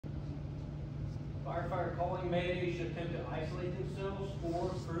Firefighter calling Mayday should attempt to isolate themselves or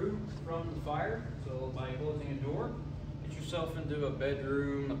crew from the fire. So by closing a door, get yourself into a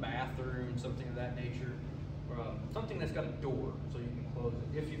bedroom, a bathroom, something of that nature, or something that's got a door so you can close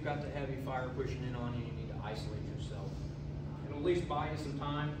it. If you've got the heavy fire pushing in on you, you need to isolate yourself. It'll at least buy you some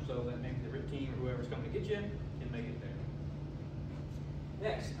time so that maybe the RIT team or whoever's coming to get you can make it there.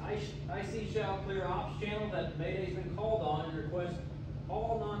 Next, IC shall clear ops channel that Mayday's been called on and request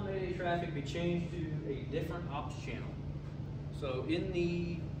all non-Mayday traffic be changed to a different ops channel. So in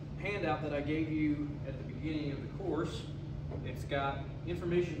the handout that I gave you at the beginning of the course, it's got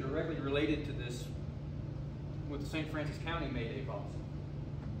information directly related to this with the St. Francis County Mayday policy.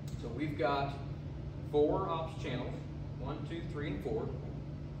 So we've got 4 ops channels, 1, 2, 3, and 4.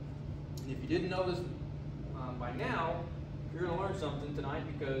 And if you didn't know this by now, you're going to learn something tonight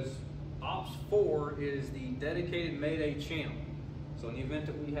because Ops 4 is the dedicated Mayday channel. So in the event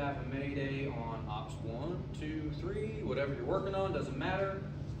that we have a Mayday on Ops 1, 2, 3, whatever you're working on, doesn't matter.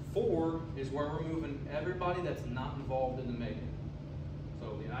 4 is where we're moving everybody that's not involved in the Mayday.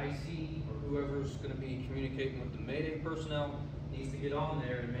 So the IC or whoever's going to be communicating with the Mayday personnel needs to get on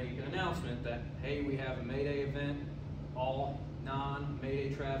there and make an announcement that, hey, we have a Mayday event, all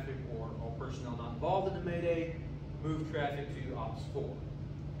non-Mayday traffic or all personnel not involved in the Mayday, move traffic to Ops 4.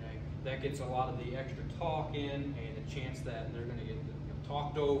 Okay? That gets a lot of the extra talk in and a chance that they're going to get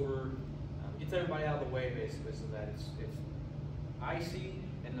talked over. Gets everybody out of the way basically so that it's IC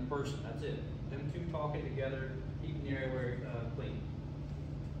and the person, that's it. Them two talking together, keeping the area clean.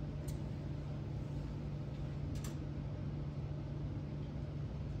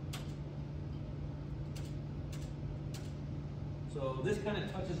 So this kind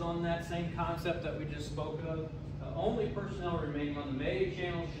of touches on that same concept that we just spoke of. Only personnel remaining on the Mayday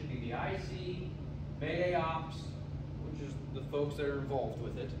channel should be the IC, Mayday Ops, which is the folks that are involved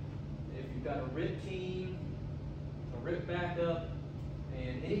with it. If you've got a RIT team, a RIT backup,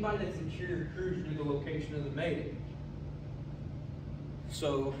 and anybody that's interior crews near the location of the Mayday.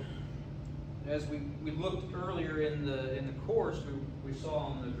 So, as we looked earlier in the course, we saw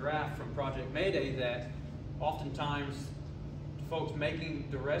on the graph from Project Mayday that oftentimes folks making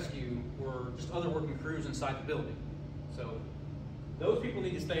the rescue were just other working crews inside the building. So those people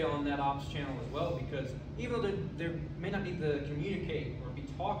need to stay on that ops channel as well, because even though they may not need to communicate or be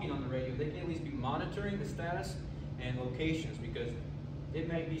talking on the radio, they can at least be monitoring the status and locations, because it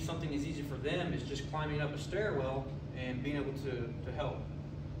may be something as easy for them as just climbing up a stairwell and being able to help.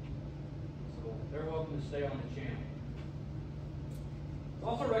 So they're welcome to stay on the channel. It's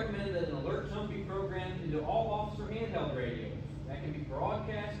also recommended that an alert tone be programmed into all officer handheld radios that can be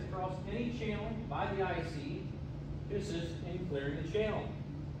broadcast across any channel by the IC to assist in clearing the channel.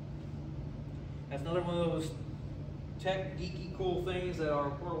 That's another one of those tech geeky cool things that our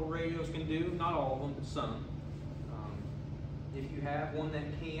portable radios can do. Not all of them, but some. If you have one that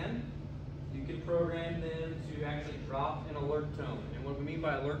can, you can program them to actually drop an alert tone. And what we mean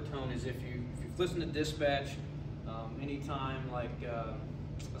by alert tone is if you've listened to dispatch anytime, like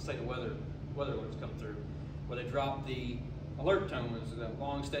let's say the weather alerts come through, where they drop the alert tone is a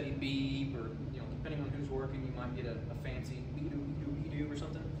long steady beep, or depending on who's working, you might get a fancy beep-doo or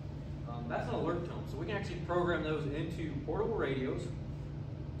something. That's an alert tone. So we can actually program those into portable radios,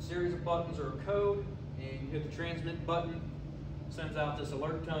 a series of buttons or a code, and you hit the transmit button, sends out this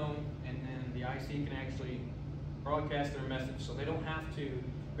alert tone, and then the IC can actually broadcast their message. So they don't have to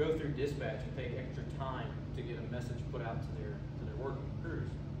go through dispatch and take extra time to get a message put out to their working crews.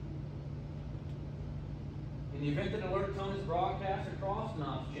 In the event that an alert tone is broadcast across an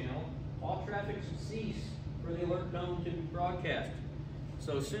ops channel, all traffic should cease for the alert tone to be broadcast.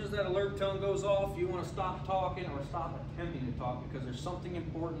 So as soon as that alert tone goes off, you want to stop talking or stop attempting to talk, because there's something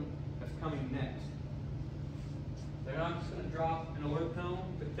important that's coming next. They're not just going to drop an alert tone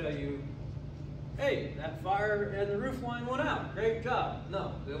to tell you, hey, that fire and the roof line went out, great job.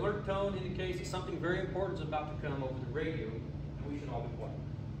 No, the alert tone indicates that something very important is about to come over the radio, and we should all be quiet.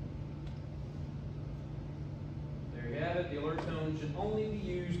 There you have it. The alert tone should only be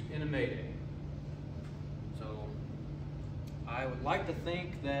used in a Mayday. So I would like to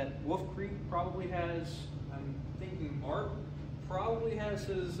think that Wolf Creek probably has, I'm thinking Art probably has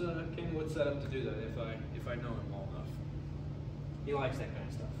his Kenwood set up to do that if I know him well enough. He likes that kind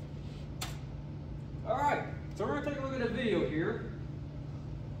of stuff. Alright, so we're going to take a look at a video here,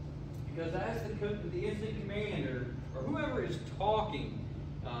 because as the incident commander or whoever is talking,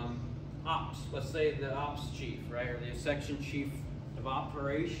 ops, let's say the ops chief, right, or the section chief of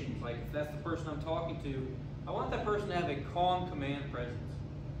operations, like if that's the person I'm talking to, I want that person to have a calm command presence,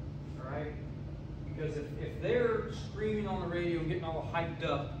 all right? Because if they're screaming on the radio and getting all hyped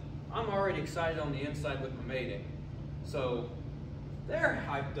up, I'm already excited on the inside with my Mayday. So they're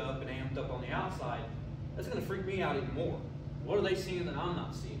hyped up and amped up on the outside. That's going to freak me out even more. What are they seeing that I'm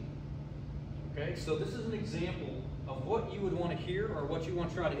not seeing? Okay, so this is an example of what you would want to hear or what you want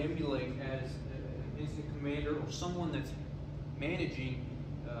to try to emulate as an incident commander or someone that's managing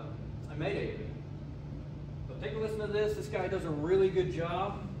a Mayday event. So take a listen to this. This guy does a really good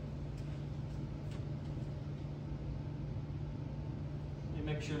job. Let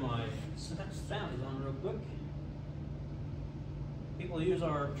me make sure my sound is on real quick. People use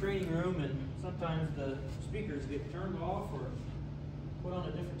our training room and sometimes the speakers get turned off or put on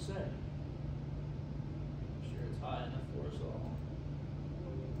a different setting. Make sure it's high enough for us all.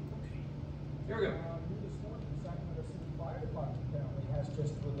 Okay, here we go. This morning, the Sacramento City Fire Department apparently has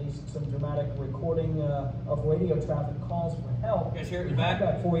just released some dramatic recording of radio traffic calls for help. You guys hear it in the back?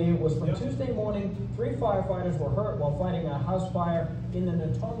 That for you was from Tuesday morning. 3 firefighters were hurt while fighting a house fire in the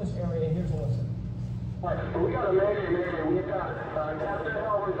Natomas area. Here's a listen. We got a mayday. We got Captain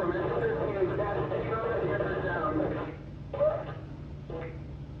Elvis from Mississippi.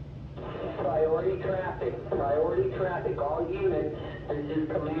 Priority traffic, all units, this is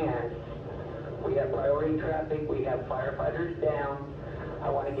command. We have priority traffic, we have firefighters down. I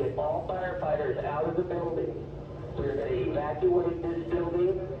want to get all firefighters out of the building. We're going to evacuate this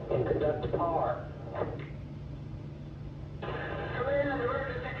building and conduct a PAR. Command,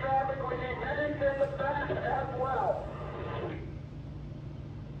 emergency traffic, we need medics in the back as well.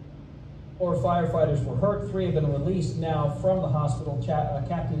 4 firefighters were hurt. 3 have been released now from the hospital.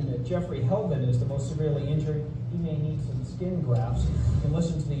 Captain Jeffrey Helvin is the most severely injured. He may need some skin grafts. You can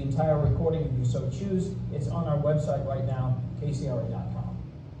listen to the entire recording if you so choose. It's on our website right now, kcra.com.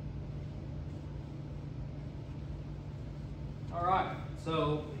 All right,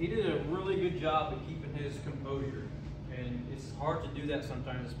 so he did a really good job of keeping his composure. And it's hard to do that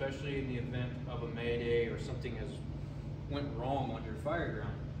sometimes, especially in the event of a Mayday or something has went wrong on your fire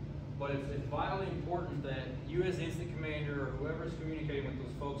ground. But it's vitally important that you as incident commander or whoever's communicating with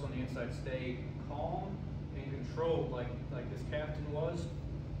those folks on the inside stay calm and controlled like this captain was,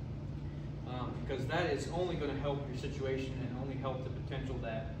 because that is only going to help your situation and only help the potential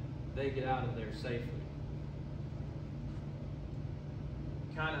that they get out of there safely.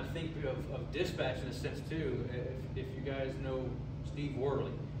 Kind of think of dispatch in a sense too. If you guys know Steve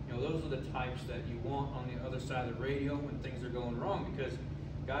Worley, you know those are the types that you want on the other side of the radio when things are going wrong, because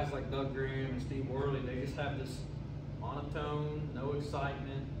guys like Doug Graham and Steve Worley, they just have this monotone, no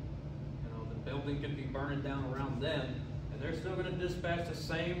excitement. You know, the building could be burning down around them, and they're still going to dispatch the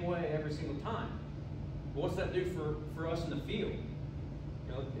same way every single time. But what's that do for us in the field?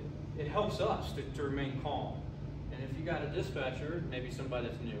 You know, it helps us to remain calm. And if you got a dispatcher, maybe somebody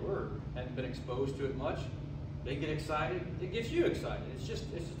that's newer, hasn't been exposed to it much, they get excited. It gets you excited. It's just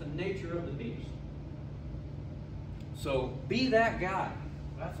the nature of the beast. So be that guy.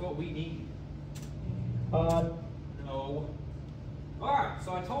 That's what we need. No. All right,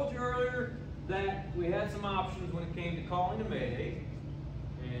 so I told you earlier that we had some options when it came to calling a Mayday,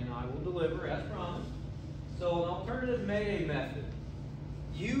 and I will deliver as promised. So an alternative Mayday method.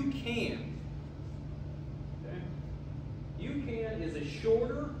 You can. Okay? You can is a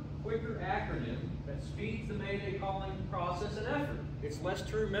shorter, quicker acronym that speeds the Mayday calling process and effort. It's less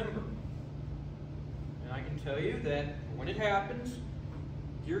to remember. And I can tell you that when it happens,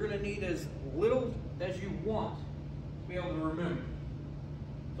 you're going to need as little as you want to be able to remember.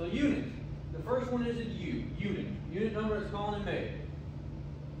 So unit. The first one is a U. Unit. Unit number is calling in Mayday.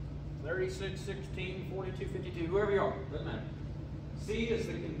 36, 16, 42, 52, whoever you are. Doesn't matter. C is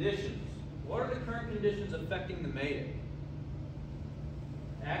the conditions. What are the current conditions affecting the Mayday?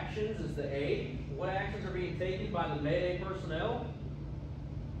 Actions is the A. What actions are being taken by the Mayday personnel?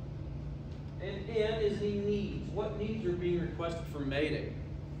 And N is the needs. What needs are being requested for Mayday?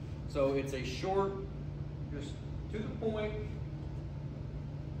 So it's a short, just to the point.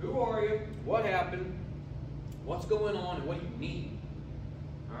 Who are you? What happened? What's going on? And what do you need?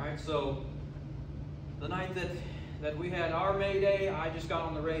 All right. So the night that we had our Mayday, I just got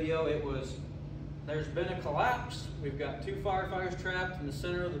on the radio. It was, there's been a collapse. We've got 2 firefighters trapped in the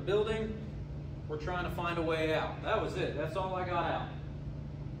center of the building. We're trying to find a way out. That was it. That's all I got out.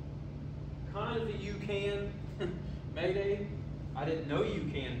 Kind of a you can Mayday. I didn't know you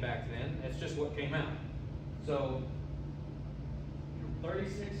can back then. That's just what came out. So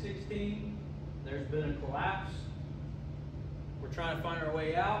 3616, there's been a collapse. We're trying to find our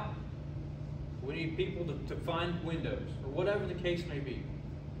way out. We need people to find windows, or whatever the case may be.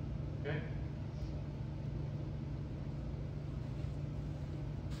 Okay?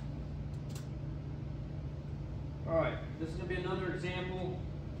 All right, this is going to be another example.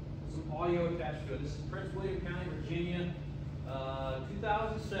 audio attached to it. This is Prince William County, Virginia,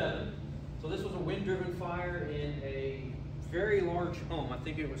 2007. So this was a wind-driven fire in a very large home. I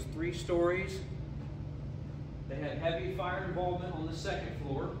think it was 3 stories. They had heavy fire involvement on the 2nd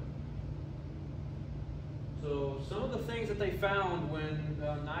floor. So some of the things that they found when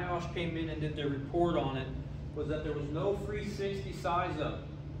NIOSH came in and did their report on it was that there was no 360 size up.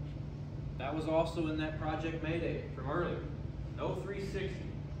 That was also in that Project Mayday from earlier. No 360.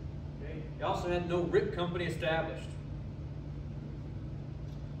 Okay. They also had no RIP company established.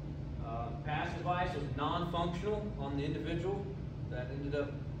 Pass device was non-functional on the individual that ended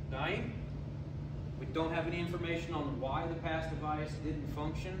up dying. We don't have any information on why the pass device didn't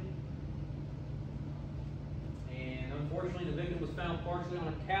function. And unfortunately, the victim was found partially on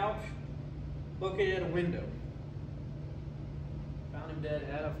a couch located at a window. Found him dead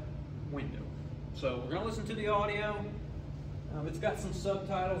at a window. So we're going to listen to the audio. It's got some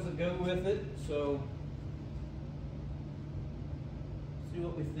subtitles that go with it, so see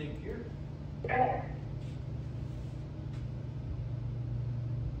what we think here.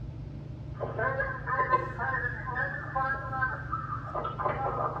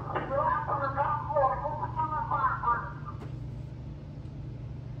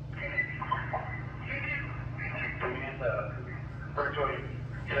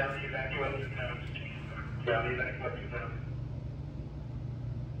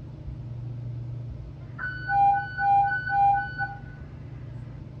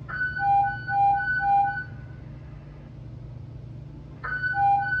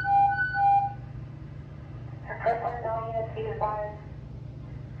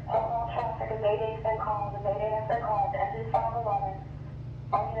 All traffic and Mayday's been called. The Mayday has been called. Engine 511.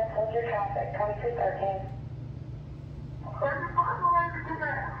 All units hold your traffic. 2313. Engine 511 to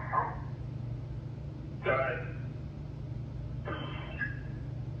command. Go ahead.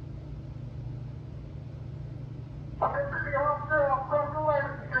 I'm going to the officer. I'm from the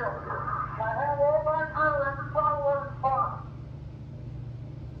lady still. I have all my crew. Engine 511 spot.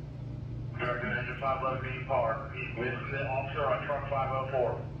 Director Engine 511 being par. This is the officer on truck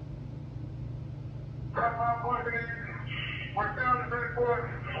 504. Truck 511. We're down to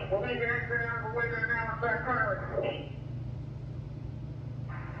 34. We'll leave the exit out of the way there now and back currently.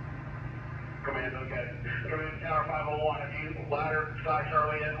 Command, okay. Command Tower 501, have you ladder side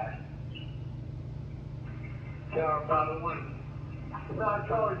Charlie yet? Tower 501. Side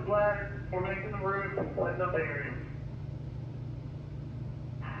Charlie's ladder. We're making the roof. Letting up the area.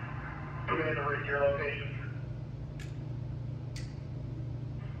 Command to reach your location.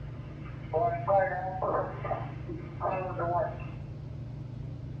 Boy, fire. On the way.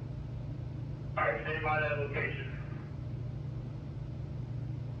 Alright, stay by that location.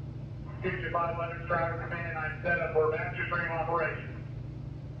 Future 511 Driver Command, I'm set up for master stream operation.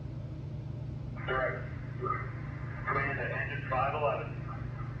 Direct. Command to Engine 511.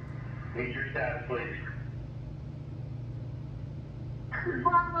 Need your status, please.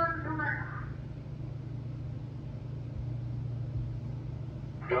 511 command.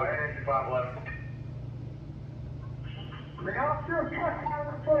 Go ahead, Engine 511. The officer is just out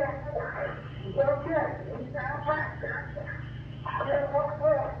of the floor. He's okay. He's down fast. He's on the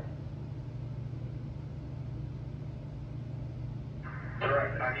floor.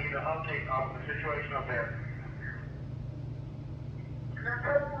 Direct, I need an update on the situation up there. Now,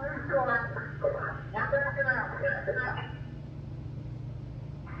 come on, let's go out. We're backing out. Backing out.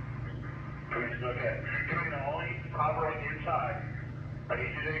 Commission, okay. Commission, only operate inside. I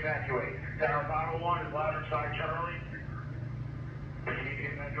need you to evacuate. Tower 501 is ladder side Charlie. You need to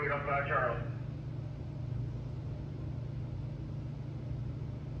evacuate outside Charlie.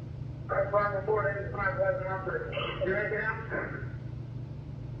 That's 504, 511 number. You make it out?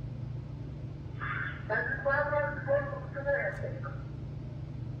 That's 511 to there.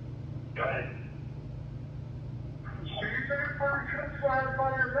 Go ahead. So you better find some slide by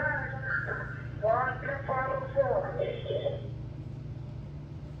your back. Line 504.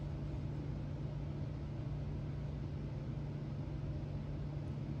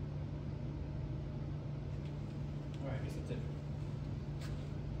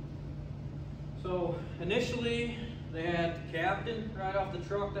 So initially, they had the captain right off the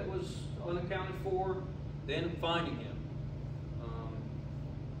truck that was unaccounted for, then finding him.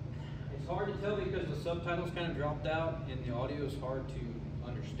 It's hard to tell because the subtitles kind of dropped out and the audio is hard to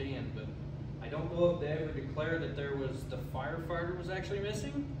understand, but I don't know if they ever declared that there was the firefighter was actually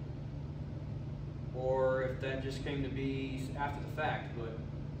missing, or if that just came to be after the fact, but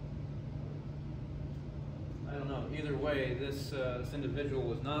I don't know. Either way, this individual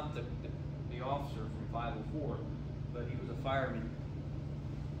was not the officer from 504, but he was a fireman.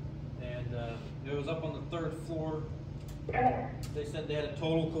 And It was up on the 3rd floor. They said they had a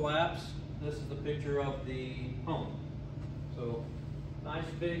total collapse. This is the picture of the home. So, nice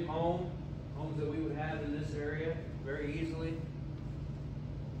big home. Homes that we would have in this area very easily.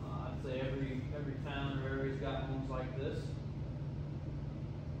 I'd say every town or area's got homes like this.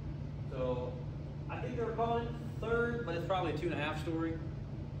 So, I think they were calling it 3rd, but it's probably a 2.5 story.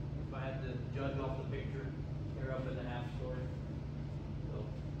 If I had to judge off the picture, they're up in the 1/2 story. So,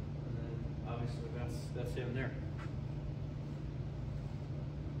 and then obviously that's him there.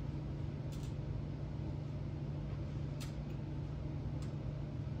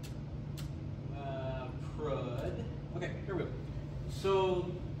 Crud. Okay, here we go.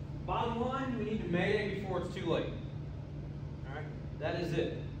 So, bottom line, we need to Mayday before it's too late. All right, that is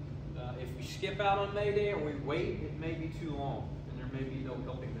it. If we skip out on Mayday or we wait, it may be too long, and there may be no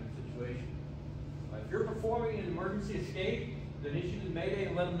helping that situation. If you're performing an emergency escape, then issue the Mayday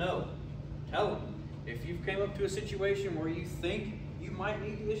and let them know. Tell them. If you've came up to a situation where you think you might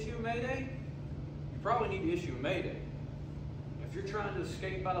need to issue a Mayday, you probably need to issue a Mayday. If you're trying to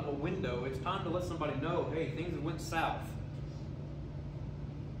escape out of a window, it's time to let somebody know, hey, things went south.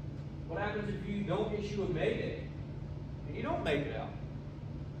 What happens if you don't issue a Mayday and you don't make it out?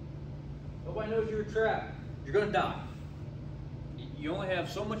 Nobody knows you're trapped. You're going to die. You only have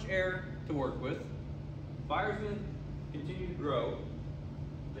so much air to work with. Fire's going to continue to grow.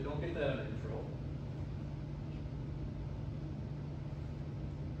 They don't get that under control.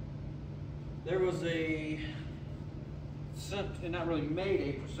 There was not really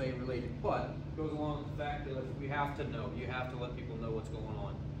Mayday per se related, but it goes along with the fact that we have to know. You have to let people know what's going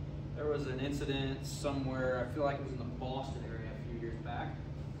on. There was an incident somewhere, I feel like it was in the Boston area a few years back,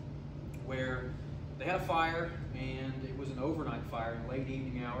 where they had a fire, and it was an overnight fire in late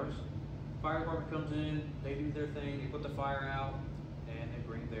evening hours. Fire department comes in, they do their thing, they put the fire out, and they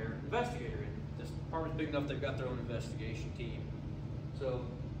bring their investigator in. This department's big enough, they've got their own investigation team. So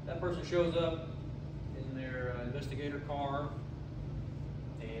that person shows up in their investigator car,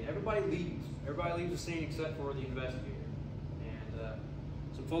 and everybody leaves. Everybody leaves the scene except for the investigator. And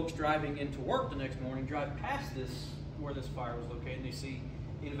some folks driving into work the next morning drive past where this fire was located, and they see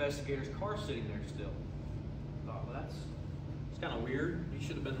the investigator's car sitting there still. I thought, well, it's kind of weird. He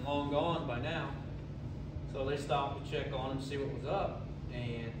should have been long gone by now. So they stopped to check on him, see what was up,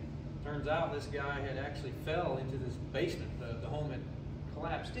 and turns out this guy had actually fell into this basement. The home had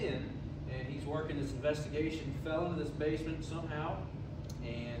collapsed in, and he's working this investigation, fell into this basement somehow,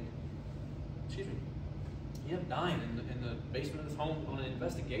 and, excuse me, he ended up dying in the basement of his home on an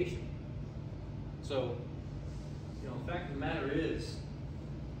investigation. So, the fact of the matter is,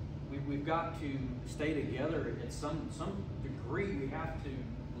 we've got to stay together at some degree. We have to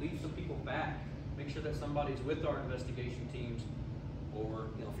leave some people back. Make sure that somebody's with our investigation teams, or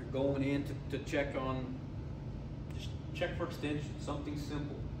if you're going in to check on, just check for extension, something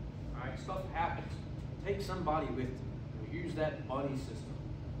simple. All right, stuff happens. Take somebody with you. Use that buddy system.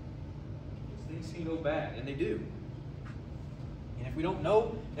 Because things can go bad, and they do. And if we don't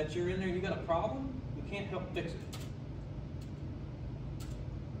know that you're in there and you got a problem, we can't help fix it.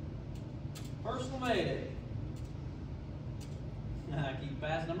 Personal Mayday. I keep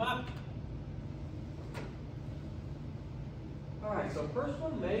passing them up. All right, so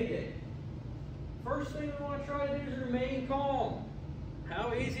personal Mayday. First thing we want to try to do is remain calm.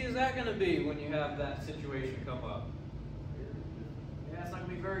 How easy is that going to be when you have that situation come up? Yeah, it's not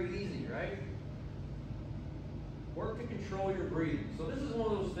going to be very easy, right? Work to control your breathing. So this is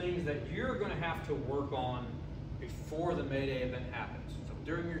one of those things that you're going to have to work on before the Mayday event happens. So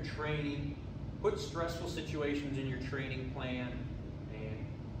during your training, put stressful situations in your training plan and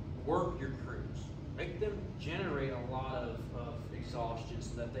work your crews. Make them generate a lot of exhaustion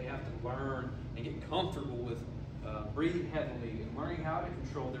so that they have to learn and get comfortable with breathing heavily and learning how to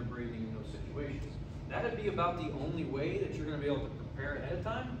control their breathing in those situations. That'd be about the only way that you're going to be able to prepare ahead of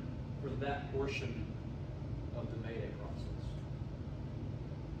time for that portion of the Mayday process.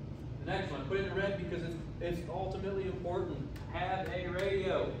 The next one, put it in red because it's ultimately important. Have a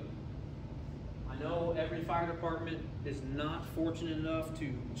radio. I know every fire department is not fortunate enough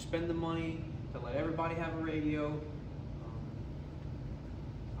to spend the money to let everybody have a radio.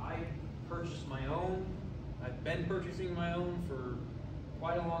 I purchased my own. I've been purchasing my own for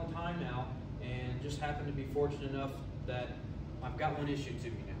quite a long time now, and just happened to be fortunate enough that I've got one issued to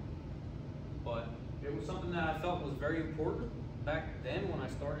me now. But it was something that I felt was very important back then when I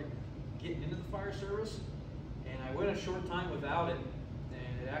started getting into the fire service, and I went a short time without it,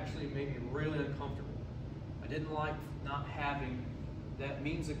 and it actually made me really uncomfortable. I didn't like not having that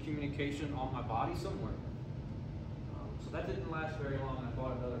means of communication on my body somewhere. So that didn't last very long, and I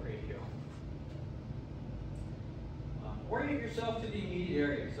bought another radio. orient yourself to the immediate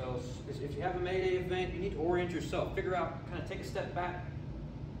area. So if you have a Mayday event, you need to orient yourself. Figure out, kind of take a step back.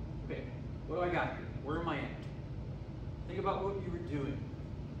 Okay, what do I got here? Where am I at? Think about what you were doing.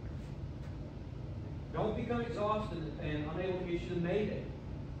 Don't become exhausted and unable to get you to Mayday.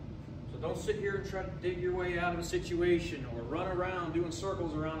 So don't sit here and try to dig your way out of a situation or run around doing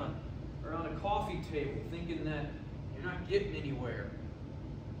circles around a coffee table thinking that you're not getting anywhere.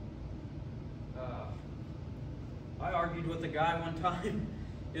 I argued with a guy one time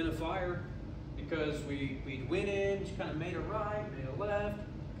in a fire because we went in, just kind of made a right, made a left,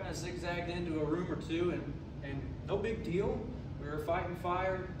 kind of zigzagged into a room or two, and no big deal. We were fighting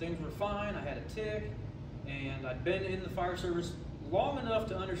fire, things were fine, I had a tick, and I'd been in the fire service long enough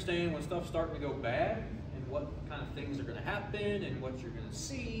to understand when stuff's starting to go bad and what kind of things are going to happen and what you're going to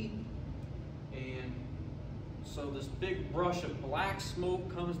see. And so this big brush of black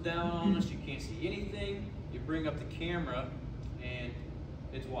smoke comes down on us, you can't see anything. You bring up the camera and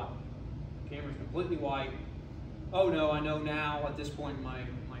it's white. The camera's completely white. Oh no, I know now at this point in my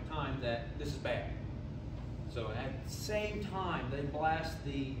time that this is bad. So at the same time, they blast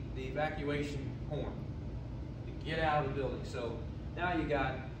the evacuation horn to get out of the building. So now you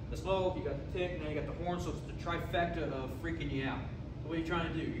got the smoke, you got the tick, now you got the horn, so it's the trifecta of freaking you out. So what are you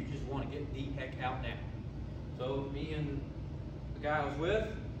trying to do? You just want to get the heck out now. So me and the guy I was with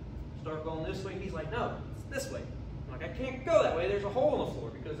start going this way. He's like, no, it's this way. I'm like, I can't go that way. There's a hole in the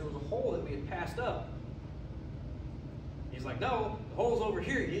floor because there was a hole that we had passed up. He's like, no, the hole's over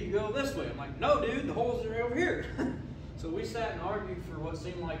here. You need to go this way. I'm like, no, dude, the hole's right over here. So we sat and argued for what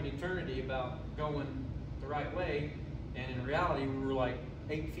seemed like an eternity about going the right way. And in reality, we were like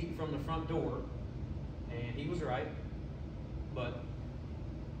 8 feet from the front door. And he was right. But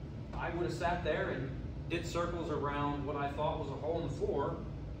I would have sat there and did circles around what I thought was a hole in the floor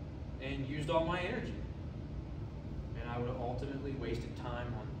and used all my energy. And I would have ultimately wasted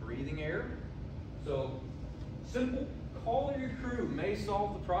time on breathing air. So, simple. Call your crew may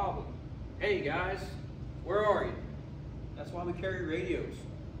solve the problem. Hey guys, where are you? That's why we carry radios.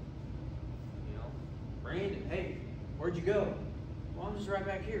 You know, Brandon, hey, where'd you go? Well, I'm just right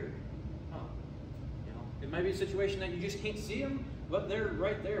back here. Oh, you know, it may be a situation that you just can't see them, but they're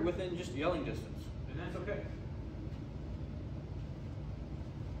right there within just yelling distance, and that's okay.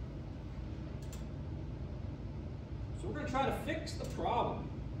 So we're going to try to fix the problem.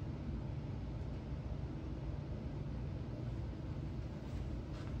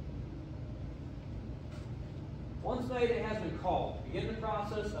 Once Mayday has been called, begin the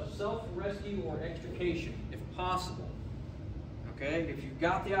process of self-rescue or extrication, if possible. Okay? If you've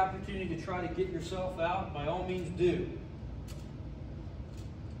got the opportunity to try to get yourself out, by all means do.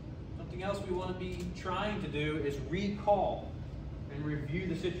 Something else we want to be trying to do is recall and review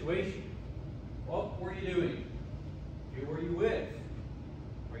the situation. What were you doing? Who were you with?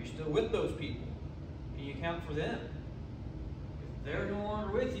 Are you still with those people? Can you account for them? If they're no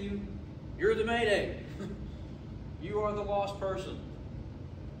longer with you, you're the Mayday. You are the lost person.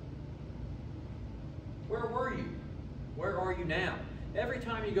 Where were you? Where are you now? Every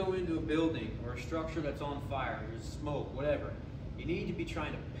time you go into a building or a structure that's on fire, there's smoke, whatever, you need to be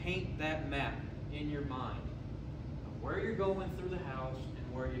trying to paint that map in your mind of where you're going through the house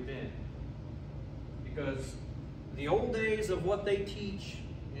and where you've been. Because the old days of what they teach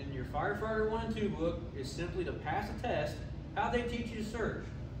in your Firefighter 1 and 2 book is simply to pass a test. How'd they teach you to search?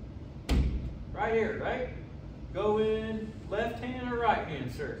 Right here, right? Go in, left hand or right hand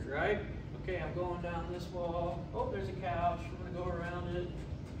search, right? Okay, I'm going down this wall. Oh, there's a couch. I'm going to go around it.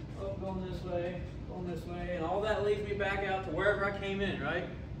 Oh, going this way, and all that leads me back out to wherever I came in, right?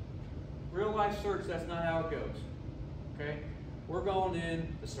 Real life search, that's not how it goes. Okay? We're going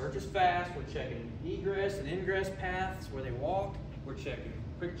in, the search is fast. We're checking egress and ingress paths where they walked. We're checking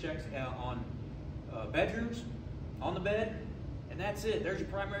quick checks on bedrooms, on the bed, and that's it. There's your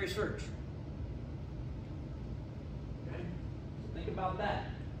primary search. Think about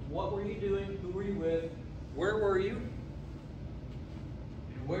that. What were you doing? Who were you with? Where were you?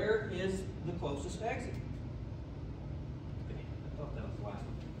 And where is the closest exit? Okay, I thought that was the last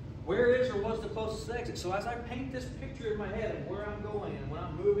one. Where is or was the closest exit? So as I paint this picture in my head of where I'm going and when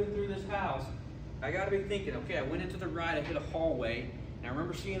I'm moving through this house, I got to be thinking, okay, I went into the right, I hit a hallway, and I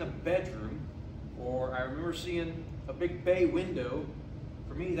remember seeing a bedroom, or I remember seeing a big bay window.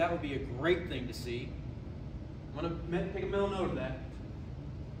 For me, that would be a great thing to see. I'm going to take a mental note of that.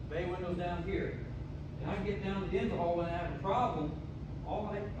 Bay window's down here. And I can get down to the end of the hallway and I have a problem.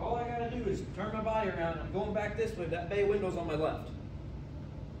 All I got to do is turn my body around and I'm going back this way. That bay window's on my left.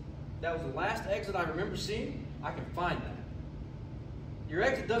 That was the last exit I remember seeing. I can find that. Your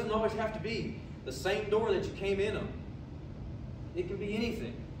exit doesn't always have to be the same door that you came in on. It can be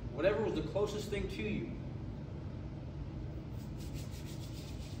anything. Whatever was the closest thing to you.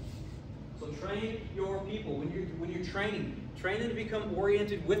 So train your people when you're training to become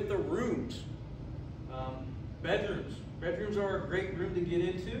oriented with the rooms. Bedrooms are a great room to get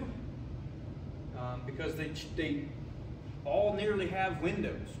into because they all nearly have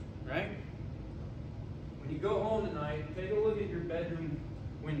windows, right? When you go home tonight, take a look at your bedroom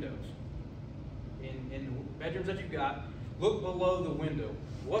windows. In the bedrooms that you've got, look below the window.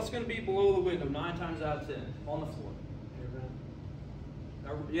 What's going to be below the window 9 times out of 10? On the floor.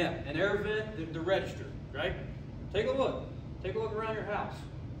 Yeah, an air vent, the register, right? Take a look. Take a look around your house.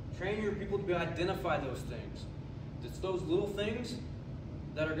 Train your people to identify those things. It's those little things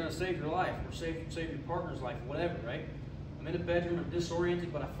that are going to save your life or save your partner's life, whatever, right? I'm in a bedroom, I'm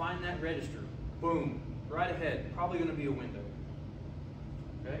disoriented, but I find that register. Boom, right ahead. Probably going to be a window.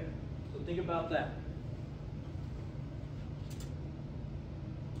 Okay? So think about that.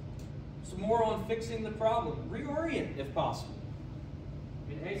 Some more on fixing the problem. Reorient if possible.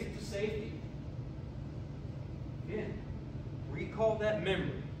 Exit to safety. Again, recall that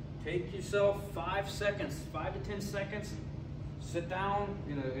memory. Take yourself 5 seconds, 5 to 10 seconds, sit down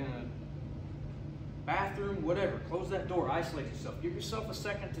in a bathroom, whatever. Close that door, isolate yourself. Give yourself a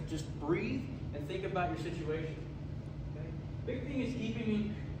second to just breathe and think about your situation. Okay? Big thing is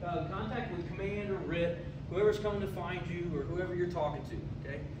keeping in contact with command or RIT, whoever's coming to find you or whoever you're talking to.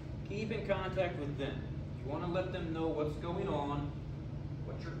 Okay? Keep in contact with them. You want to let them know what's going on,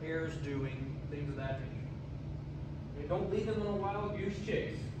 what your air's doing, things of that nature. Okay, don't leave them on a wild goose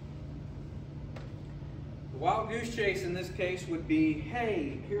chase. The wild goose chase in this case would be,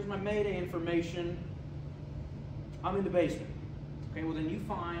 hey, here's my Mayday information. I'm in the basement. Okay, well then you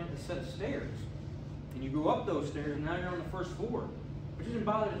find a set of stairs. And you go up those stairs and now you're on the first floor. But you didn't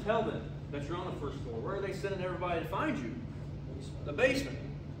bother to tell them that you're on the first floor. Where are they sending everybody to find you? The basement.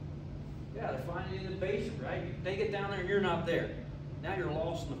 Yeah, they're finding you in the basement, right? They get down there and you're not there. Now you're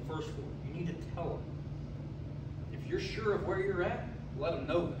lost on the first floor. You need to tell them. If you're sure of where you're at, let them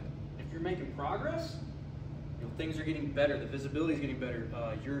know that. If you're making progress, things are getting better. The visibility is getting better.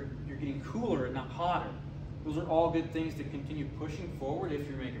 You're getting cooler and not hotter. Those are all good things to continue pushing forward if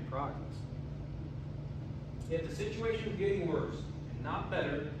you're making progress. If the situation is getting worse and not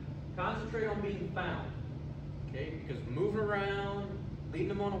better, concentrate on being found. Okay? Because moving around, leading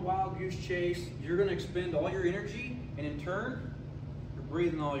them on a wild goose chase, you're going to expend all your energy, and in turn, you're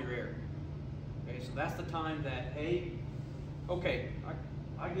breathing all your air. Okay, so that's the time that, hey, okay,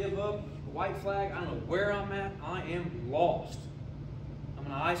 I give up, white flag, I don't know where I'm at, I am lost. I'm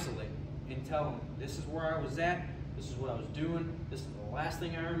going to isolate and tell them, this is where I was at, this is what I was doing, this is the last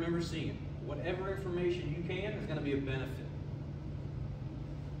thing I remember seeing. Whatever information you can is going to be a benefit.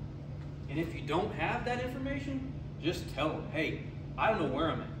 And if you don't have that information, just tell them, hey, I don't know where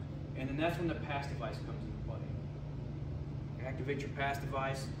I'm at. And then that's when the pass device comes into play. Activate your pass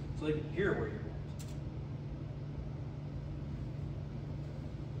device so they can hear where you're at.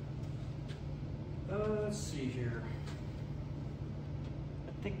 Let's see here.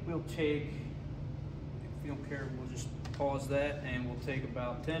 I think we'll take, if you don't care, we'll just pause that and we'll take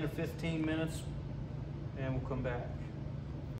about 10 or 15 minutes and we'll come back.